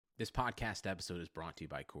This podcast episode is brought to you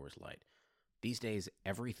by Coors Light. These days,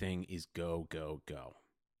 everything is go, go, go.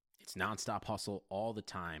 It's nonstop hustle all the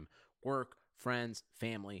time. Work, friends,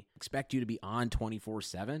 family, expect you to be on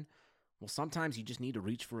 24/7. Well, sometimes you just need to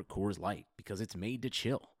reach for a Coors Light because it's made to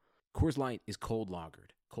chill. Coors Light is cold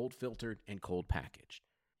lagered, cold filtered, and cold packaged.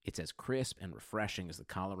 It's as crisp and refreshing as the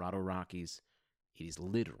Colorado Rockies. It is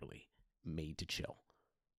literally made to chill.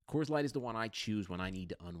 Coors Light is the one I choose when I need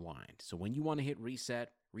to unwind. So when you want to hit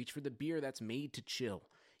reset, reach for the beer that's made to chill.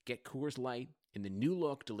 Get Coors Light in the new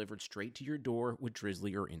look delivered straight to your door with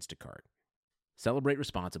Drizzly or Instacart. Celebrate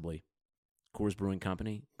responsibly. Coors Brewing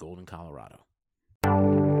Company, Golden, Colorado.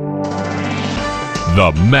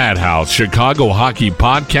 The Madhouse Chicago Hockey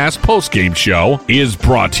Podcast postgame show is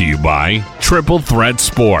brought to you by Triple Threat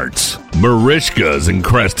Sports, Marishka's in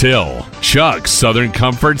Crest Hill, Chuck's Southern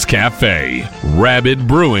Comforts Cafe, Rabid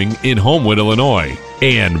Brewing in Homewood, Illinois,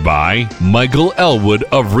 and by Michael Elwood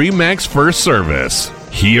of Remax First Service.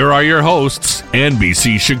 Here are your hosts,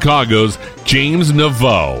 NBC Chicago's James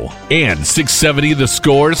Naveau and 670 The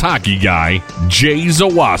Score's hockey guy, Jay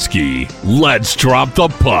Zawaski. Let's drop the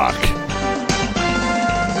puck.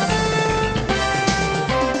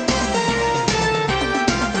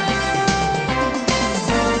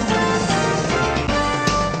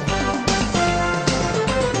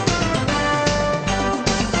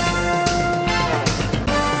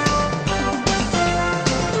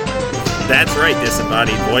 That's right,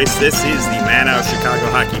 disembodied voice. This is the Madhouse Chicago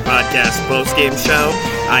Hockey Podcast postgame show.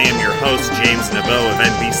 I am your host, James Naveau of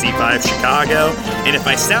NBC5 Chicago. And if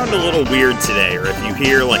I sound a little weird today, or if you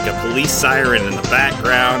hear like a police siren in the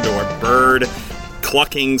background or a bird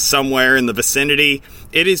clucking somewhere in the vicinity,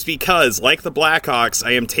 it is because, like the Blackhawks,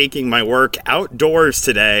 I am taking my work outdoors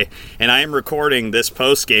today, and I am recording this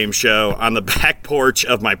post-game show on the back porch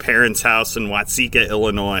of my parents' house in Watseka,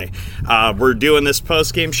 Illinois. We're doing this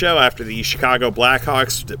post-game show after the Chicago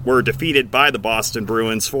Blackhawks were defeated by the Boston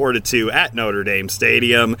Bruins 4-2 at Notre Dame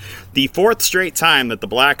Stadium, the fourth straight time that the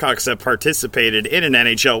Blackhawks have participated in an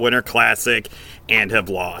NHL Winter Classic and have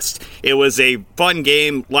lost. It was a fun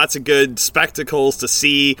game, lots of good spectacles to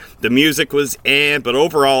see. The music was but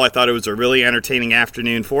overall I thought it was a really entertaining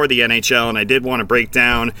afternoon for the NHL, and I did want to break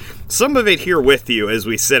down some of it here with you as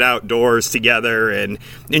we sit outdoors together and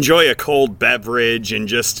enjoy a cold beverage and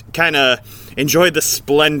just kind of enjoy the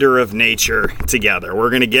splendor of nature together. We're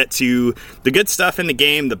going to get to the good stuff in the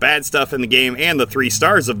game, the bad stuff in the game, and the 3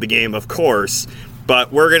 stars of the game, of course.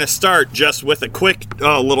 But we're going to start just with a quick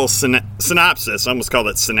little synopsis. I almost called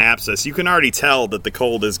it synapsis. You can already tell that the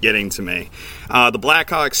cold is getting to me. The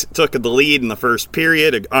Blackhawks took the lead in the first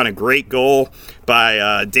period on a great goal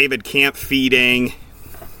by David Camp feeding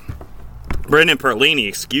Brendan Perlini,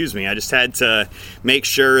 excuse me. I just had to make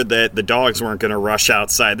sure that the dogs weren't going to rush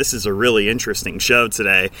outside. This is a really interesting show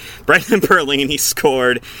today. Brendan Perlini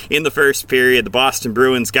scored in the first period. The Boston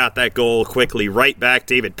Bruins got that goal quickly right back.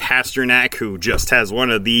 David Pastrnak, who just has one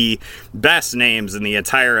of the best names in the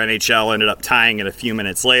entire NHL, ended up tying it a few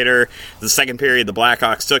minutes later. The second period, the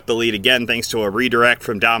Blackhawks took the lead again thanks to a redirect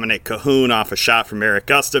from Dominic Cahoon off a shot from Erik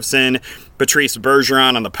Gustafsson. Patrice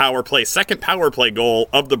Bergeron on the power play. Second power play goal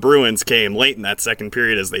of the Bruins came late in that second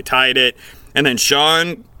period as they tied it. And then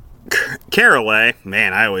Sean Carolay,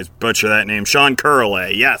 man, I always butcher that name. Sean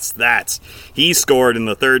Carolay, yes, he scored in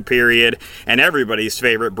the third period, and everybody's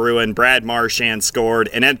favorite Bruin, Brad Marchand, scored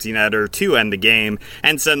an empty netter to end the game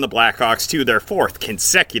and send the Blackhawks to their 4th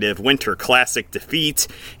consecutive Winter Classic defeat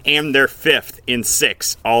and their 5th in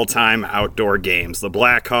 6 all-time outdoor games. The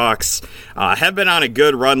Blackhawks have been on a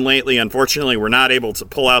good run lately. Unfortunately, we're not able to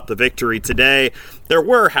pull out the victory today. There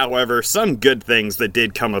were, however, some good things that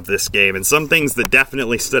did come of this game, and some things that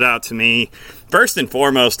definitely stood out to me. First and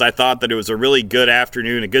foremost, I thought that it was a really good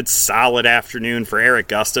afternoon, a good solid afternoon for Erik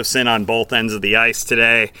Gustafsson on both ends of the ice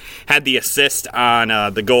today. Had the assist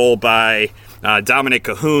on the goal by Dominic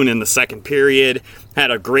Cahoon in the second period.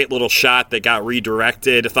 Had a great little shot that got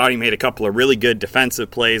redirected. I thought he made a couple of really good defensive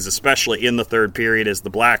plays, especially in the third period as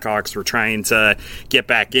the Blackhawks were trying to get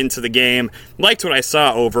back into the game. Liked what I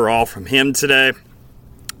saw overall from him today.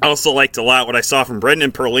 I also liked a lot what I saw from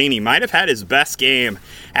Brendan Perlini. Might have had his best game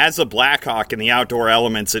as a Blackhawk in the outdoor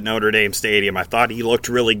elements at Notre Dame Stadium. I thought he looked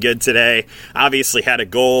really good today. Obviously had a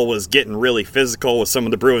goal, was getting really physical with some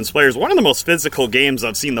of the Bruins players. One of the most physical games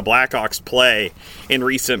I've seen the Blackhawks play in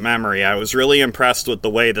recent memory. I was really impressed with the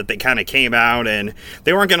way that they kind of came out, and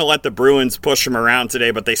they weren't going to let the Bruins push them around today,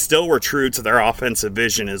 but they still were true to their offensive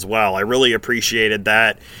vision as well. I really appreciated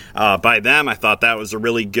that by them. I thought that was a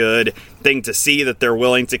really good thing to see, that they're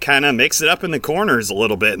willing to kind of mix it up in the corners a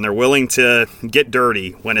little bit, and they're willing to get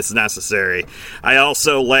dirty when it's necessary. I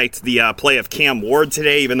also liked the play of Cam Ward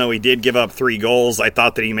today, even though he did give up 3 goals. I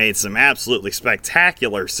thought that he made some absolutely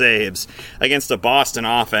spectacular saves against a Boston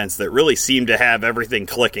offense that really seemed to have everything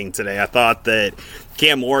clicking today. I thought that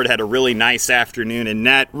Cam Ward had a really nice afternoon in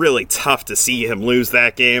net. Really tough to see him lose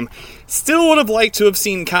that game. Still would have liked to have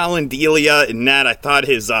seen Colin Delia in net. I thought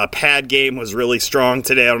his pad game was really strong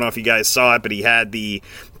today. I don't know if you guys saw it, but he had the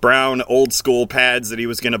brown old school pads that he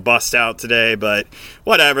was going to bust out today. But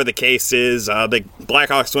whatever the case is, the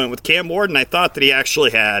Blackhawks went with Cam Ward, and I thought that he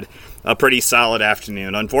actually had a pretty solid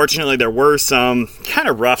afternoon. Unfortunately, there were some kind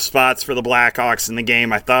of rough spots for the Blackhawks in the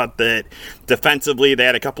game. I thought that defensively they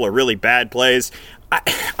had a couple of really bad plays.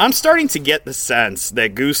 I'm starting to get the sense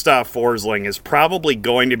that Gustav Forsling is probably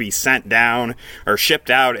going to be sent down or shipped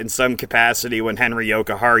out in some capacity when Henri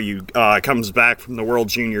Jokiharju comes back from the World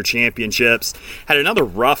Junior Championships. Had another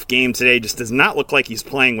rough game today. Just does not look like he's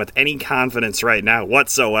playing with any confidence right now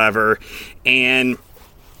whatsoever. And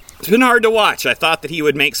it's been hard to watch. I thought that he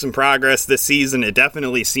would make some progress this season. It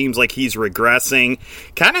definitely seems like he's regressing.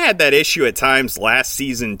 Kind of had that issue at times last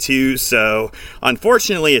season too, so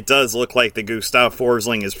unfortunately it does look like the Gustav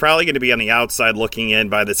Forsling is probably going to be on the outside looking in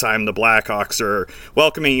by the time the Blackhawks are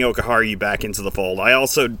welcoming Jokiharju back into the fold. I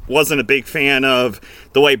also wasn't a big fan of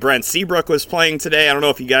the way Brent Seabrook was playing today. I don't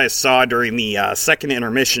know if you guys saw during the second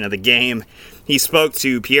intermission of the game. He spoke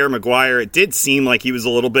to Pierre Maguire. It did seem like he was a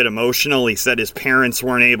little bit emotional. He said his parents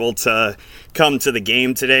weren't able to come to the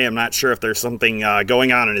game today. I'm not sure if there's something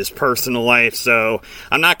going on in his personal life, so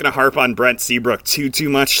I'm not going to harp on Brent Seabrook too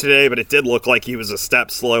much today, but it did look like he was a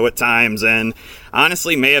step slow at times, and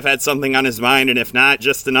honestly may have had something on his mind, and if not,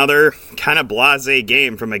 just another kind of blasé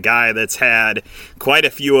game from a guy that's had quite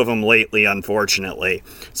a few of them lately, unfortunately.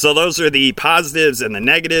 So those are the positives and the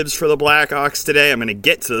negatives for the Blackhawks today. I'm going to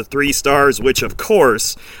get to the 3 stars, which of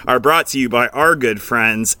course are brought to you by our good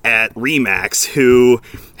friends at RE/MAX, who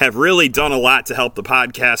have really done a lot to help the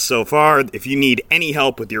podcast so far. If you need any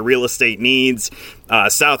help with your real estate needs,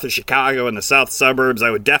 south of Chicago and the south suburbs, I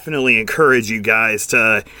would definitely encourage you guys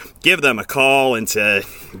to give them a call and to,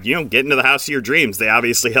 get into the house of your dreams. They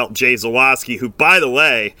obviously helped Jay Zawoski, who, by the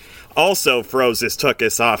way, also froze his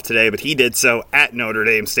tuchus off today, but he did so at Notre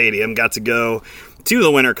Dame Stadium. Got to go to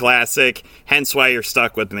the Winter Classic, hence why you're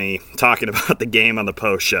stuck with me talking about the game on the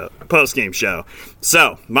post-game show.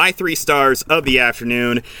 So, my 3 stars of the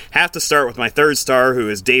afternoon have to start with my 3rd star, who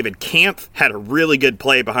is David Kampf. Had a really good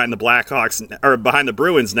play behind the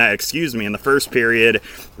Bruins net, in the first period,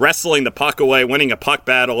 wrestling the puck away, winning a puck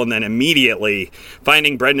battle, and then immediately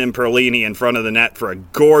finding Brendan Perlini in front of the net for a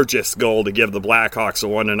gorgeous goal to give the Blackhawks a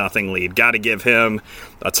 1-0 lead. Got to give him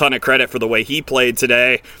a ton of credit for the way he played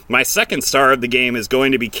today. My 2nd star of the game is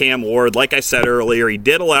going to be Cam Ward. Like I said earlier, he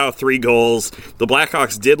did allow 3 goals. The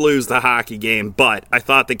Blackhawks did lose the hockey game, but I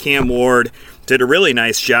thought that Cam Ward did a really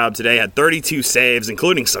nice job today. Had 32 saves,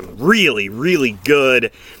 including some really, really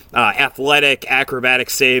good athletic, acrobatic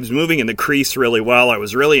saves, moving in the crease really well. I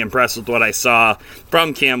was really impressed with what I saw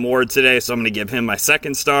from Cam Ward today, so I'm going to give him my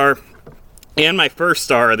 2nd star. And my 1st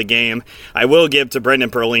star of the game, I will give to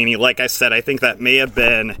Brendan Perlini. Like I said, I think that may have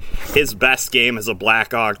been his best game as a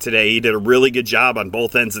Blackhawk today. He did a really good job on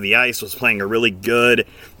both ends of the ice, was playing a really good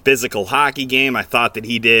physical hockey game. I thought that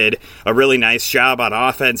he did a really nice job on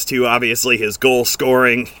offense, too. Obviously, his goal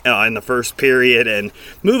scoring in the first period and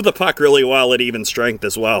moved the puck really well at even strength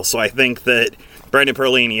as well. So I think that Brendan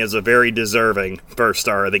Perlini is a very deserving 1st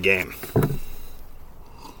star of the game.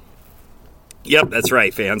 Yep, that's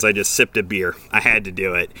right, fans. I just sipped a beer. I had to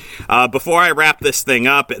do it. Before I wrap this thing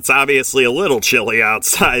up, it's obviously a little chilly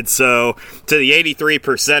outside, so to the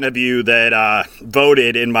 83% of you that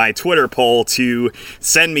voted in my Twitter poll to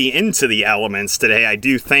send me into the elements today, I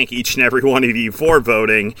do thank each and every one of you for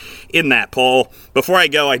voting in that poll. Before I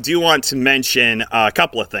go, I do want to mention a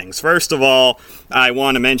couple of things. First of all, I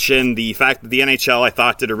want to mention the fact that the NHL, I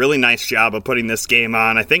thought, did a really nice job of putting this game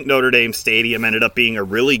on. I think Notre Dame Stadium ended up being a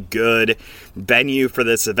really good venue for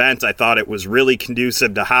this event. I thought it was really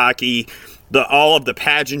conducive to hockey. All of the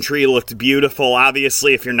pageantry looked beautiful.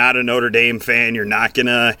 Obviously, if you're not a Notre Dame fan, you're not going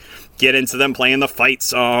to get into them playing the fight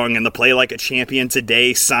song and the play like a champion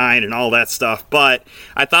today sign and all that stuff. But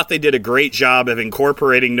I thought they did a great job of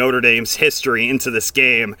incorporating Notre Dame's history into this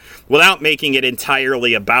game without making it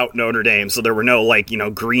entirely about Notre Dame. So there were no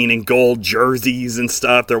green and gold jerseys and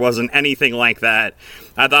stuff. There wasn't anything like that.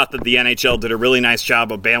 I thought that the NHL did a really nice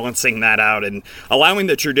job of balancing that out and allowing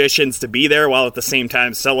the traditions to be there while at the same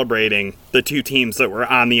time celebrating the 2 teams that were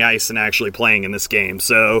on the ice and actually playing in this game.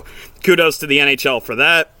 So kudos to the NHL for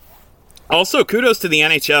that. Also, kudos to the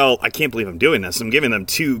NHL. I can't believe I'm doing this. I'm giving them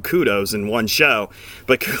 2 kudos in one show.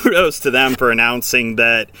 But kudos to them for announcing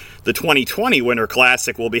that the 2020 Winter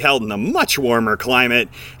Classic will be held in a much warmer climate,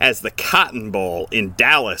 as the Cotton Bowl in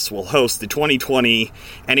Dallas will host the 2020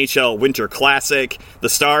 NHL Winter Classic. The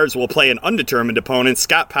Stars will play an undetermined opponent.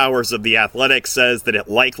 Scott Powers of The Athletic says that it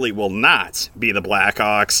likely will not be the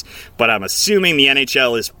Blackhawks, but I'm assuming the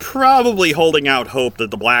NHL is probably holding out hope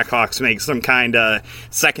that the Blackhawks make some kind of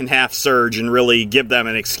second half surge and really give them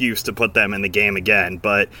an excuse to put them in the game again.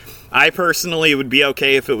 But I personally would be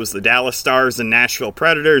okay if it was the Dallas Stars and Nashville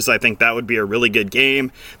Predators. I think that would be a really good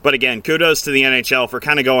game. But again, kudos to the NHL for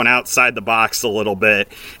kind of going outside the box a little bit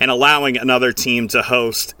and allowing another team to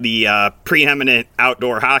host the preeminent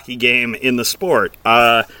outdoor hockey game in the sport.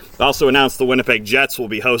 Also announced the Winnipeg Jets will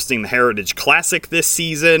be hosting the Heritage Classic this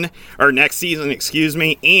season, or next season, excuse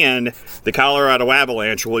me, and the Colorado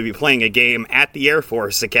Avalanche will be playing a game at the Air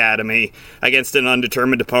Force Academy against an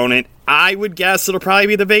undetermined opponent. I would guess it'll probably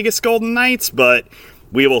be the Vegas Golden Knights, but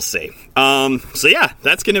we will see. So yeah,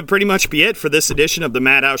 that's going to pretty much be it for this edition of the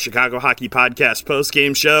Madhouse Chicago Hockey Podcast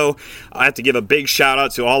postgame show. I have to give a big shout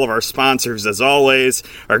out to all of our sponsors, as always.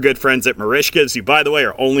 Our good friends at Marishka's, who, by the way,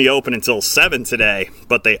 are only open until 7 today,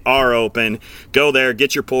 but they are open. Go there,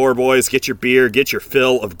 get your poor boys, get your beer, get your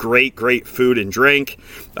fill of great, great food and drink.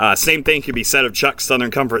 Same thing can be said of Chuck's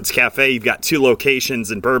Southern Comforts Cafe. You've got 2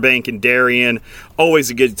 locations in Burbank and Darien.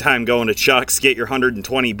 Always a good time going to Chuck's. Get your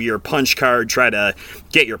 120 beer punch card. Try to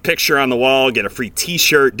get your picture on the wall. Get a free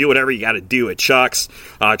t-shirt. Do whatever you got to do at Chuck's.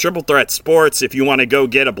 Triple Threat Sports, if you want to go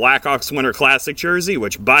get a Blackhawks Winter Classic jersey,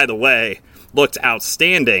 which, by the way, looked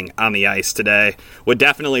outstanding on the ice today, would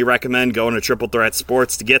definitely recommend going to Triple Threat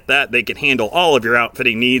Sports to get that. They can handle all of your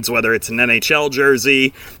outfitting needs, whether it's an NHL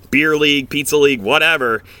jersey, beer league, pizza league,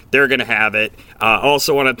 whatever, they're going to have it.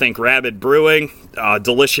 Also want to thank Rabid Brewing.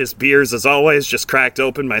 Delicious beers as always. Just cracked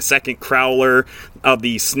open my second crowler of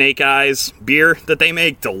the Snake Eyes beer that they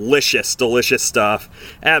make. Delicious, delicious stuff.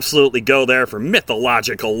 Absolutely go there for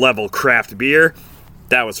mythological level craft beer.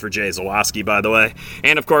 That was for Jay Zawoski, by the way.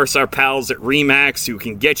 And, of course, our pals at RE/MAX, who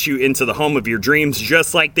can get you into the home of your dreams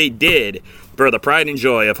just like they did for the pride and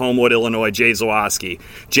joy of Homewood, Illinois, Jay Zawoski.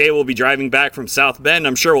 Jay will be driving back from South Bend.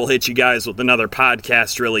 I'm sure we'll hit you guys with another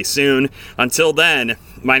podcast really soon. Until then,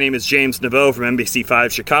 my name is James Naveau from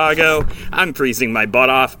NBC5 Chicago. I'm freezing my butt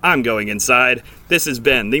off. I'm going inside. This has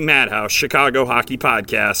been the Madhouse Chicago Hockey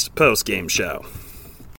Podcast postgame show.